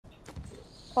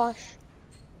Push.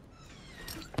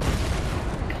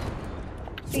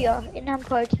 Ja, innan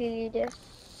partyleader.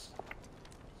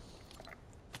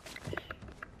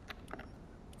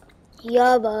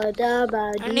 Yabba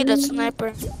dabba I need a doo.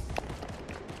 sniper.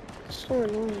 So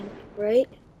annoying, right?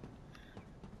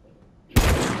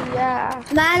 Yeah.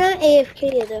 Man, I'm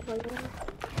AFK definitely.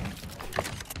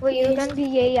 Wait, you're gonna be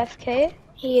AFK?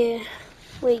 Yeah.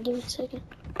 Wait, give me a second.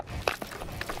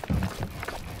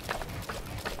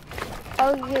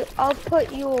 I'll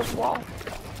put you a wall.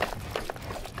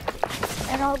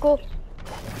 And I'll go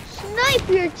snipe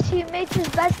your teammates as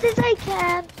best as I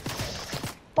can.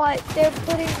 But they're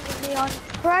putting me on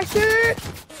pressure.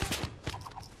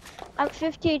 I'm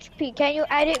 50 HP. Can you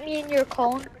edit me in your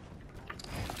cone?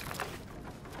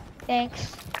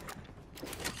 Thanks.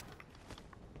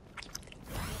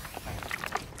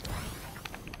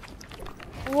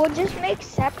 We'll just make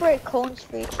separate cones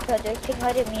for each other. Can you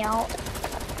edit me out?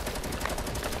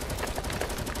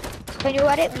 Can you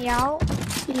edit me out?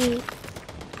 Yeah.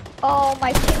 Oh,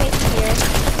 my teammate's here.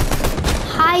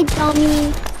 Hi,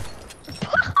 dummy.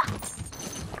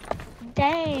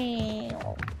 Dang.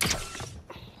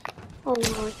 Oh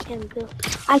no, I can't build.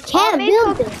 I can't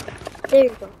build it. There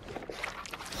you go.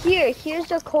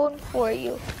 Here's a cone for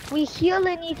you. We heal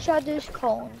in each other's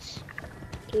cones.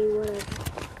 Okay, whatever.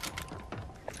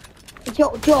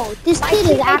 Yo, this My kid is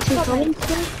teammate's actually coming.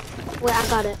 coming. Wait, I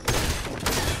got it.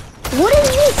 What is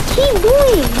this kid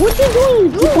doing? What you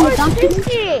doing? You You are dummy?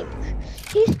 sick.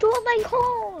 He stole my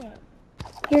cone.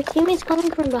 Your teammate's coming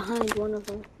from behind. One of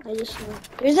them. I just know.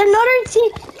 There's another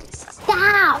team.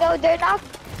 Stop. No, they're not.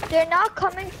 They're not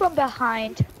coming from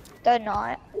behind. They're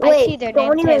not. I Wait, see their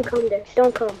don't name even tag. come there.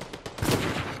 Don't come.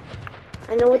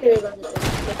 I know what they're about to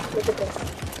do. Look at this.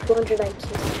 200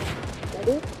 IQ.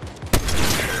 Ready?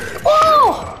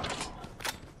 Oh!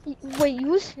 Wait,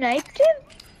 you sniped him?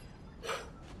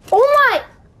 Oh my!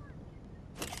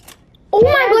 Oh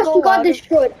Can my I gosh, go he got out of-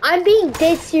 destroyed. I'm being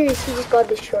dead serious. He just got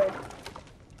destroyed.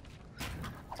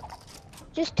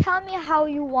 Just tell me how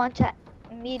you want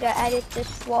me to edit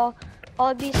this wall.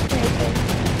 I'll be sniping.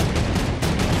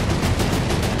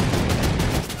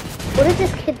 What is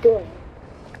this kid doing?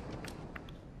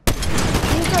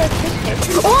 These are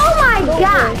assistants. Oh my Don't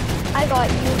god! worry. I got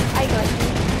you. I got you.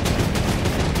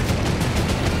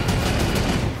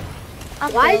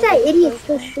 I'm Why is that building idiot this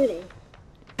still person. shooting?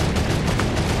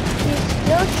 He's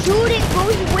still shooting, bro.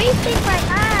 He's wasting my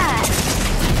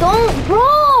match. Don't,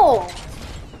 bro!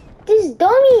 This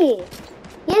dummy!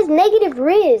 He has negative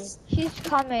riz. He's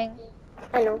coming.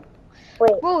 I know.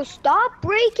 Wait. Bro, stop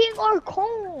breaking our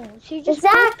cones. He just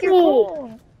Exactly. broke your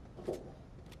cone.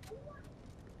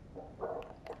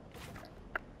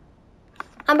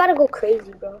 I'm about to go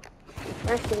crazy, bro.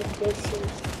 Actually, dead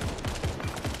serious.